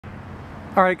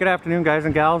Alright, good afternoon guys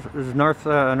and gals. This is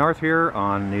North here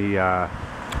on the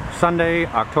Sunday,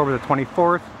 October the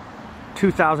 24th,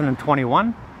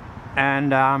 2021.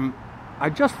 And I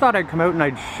just thought I'd come out and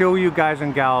I'd show you guys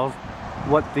and gals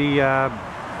what the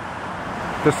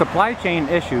supply chain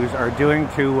issues are doing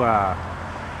to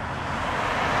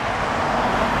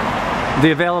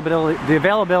the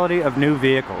availability of new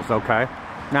vehicles, okay?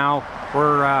 Now,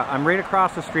 I'm right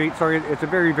across the street, so it's a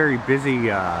very, very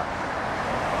busy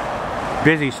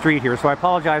street here, so I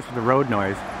apologize for the road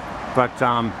noise, but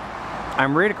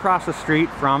I'm right across the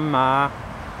street from a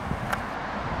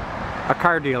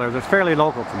car dealer that's fairly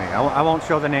local to me. I won't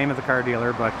show the name of the car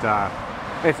dealer, but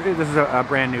this is a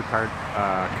brand new car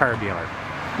dealer.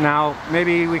 Now,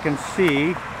 maybe we can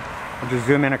see, I'll just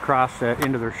zoom in across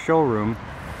into their showroom.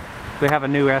 They have a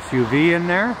new SUV in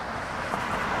there.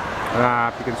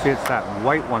 If you can see, it's that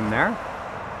white one there.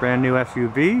 Brand new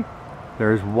SUV.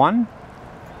 There's one.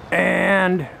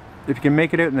 And if you can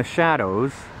make it out in the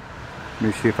shadows, let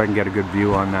me see if I can get a good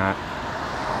view on that.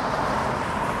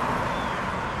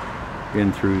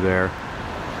 In through there.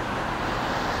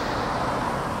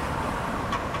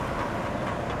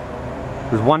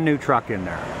 There's one new truck in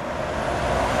there.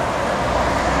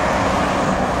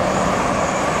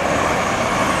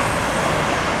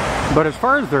 But as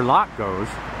far as their lot goes,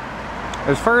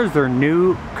 as far as their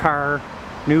new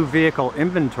vehicle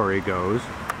inventory goes,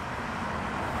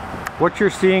 what you're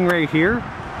seeing right here,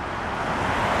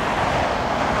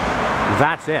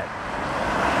 that's it.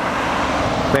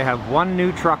 They have one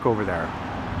new truck over there.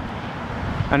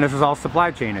 And this is all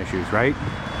supply chain issues, right?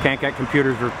 Can't get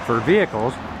computers for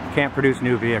vehicles, can't produce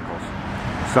new vehicles.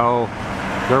 So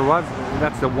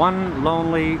that's the one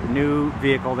lonely new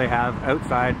vehicle they have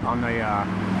outside on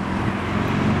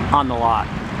the lot.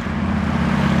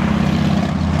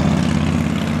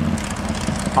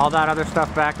 All that other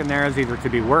stuff back in there is either to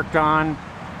be worked on,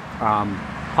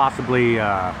 possibly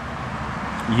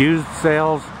used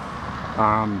sales.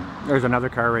 There's another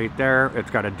car right there. It's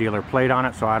got a dealer plate on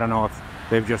it, so I don't know if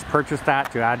they've just purchased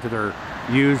that to add to their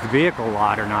used vehicle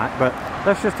lot or not. But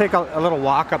let's just take a little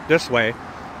walk up this way.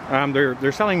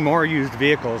 They're selling more used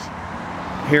vehicles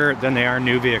here than they are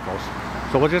new vehicles.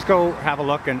 So we'll just go have a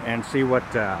look and see what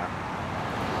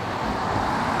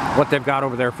they've got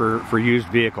over there for used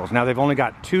vehicles. Now they've only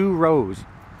got 2 rows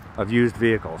of used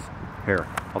vehicles. Here,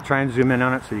 I'll try and zoom in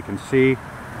on it so you can see.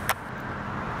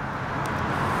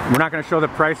 We're not going to show the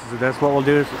prices of this. What we'll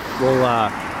do is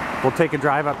we'll take a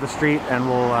drive up the street and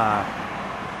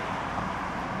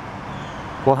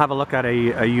we'll have a look at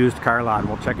a used car lot.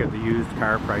 We'll check out the used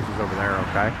car prices over there,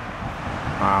 okay?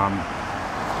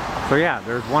 So yeah,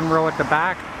 there's one row at the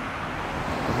back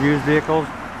of used vehicles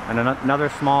and another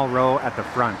small row at the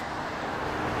front.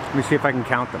 Let me see if I can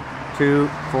count them. 2,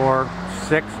 4,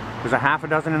 6. There's a half a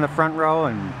dozen in the front row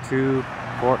and 2,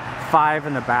 4, 5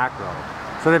 in the back row.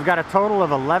 So they've got a total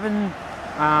of 11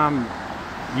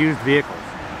 used vehicles.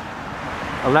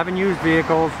 11 used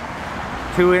vehicles,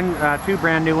 2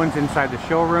 brand new ones inside the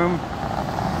showroom,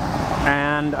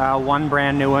 and 1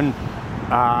 brand new one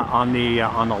on the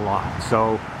lot.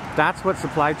 So that's what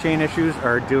supply chain issues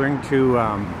are doing to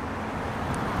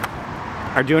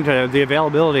the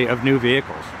availability of new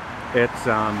vehicles. It's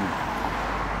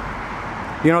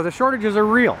you know, the shortages are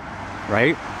real,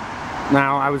 right?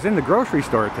 Now, I was in the grocery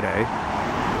store today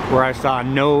where I saw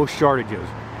no shortages,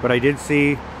 but I did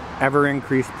see ever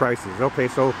increased prices. Okay,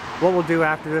 so what we'll do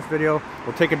after this video,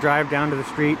 we'll take a drive down to the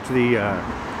street to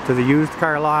the used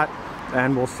car lot,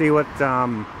 and we'll see what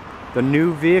the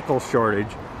new vehicle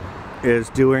shortage is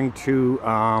doing to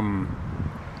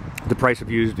the price of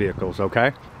used vehicles,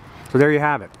 okay? So there you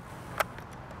have it.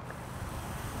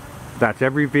 That's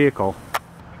every vehicle,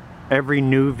 every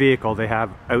new vehicle they have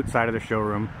outside of the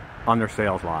showroom on their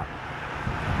sales lot.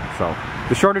 So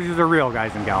the shortages are real,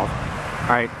 guys and gals. All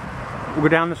right, we'll go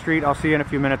down the street. I'll see you in a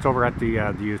few minutes over at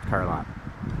the used car lot.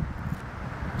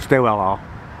 Stay well, all.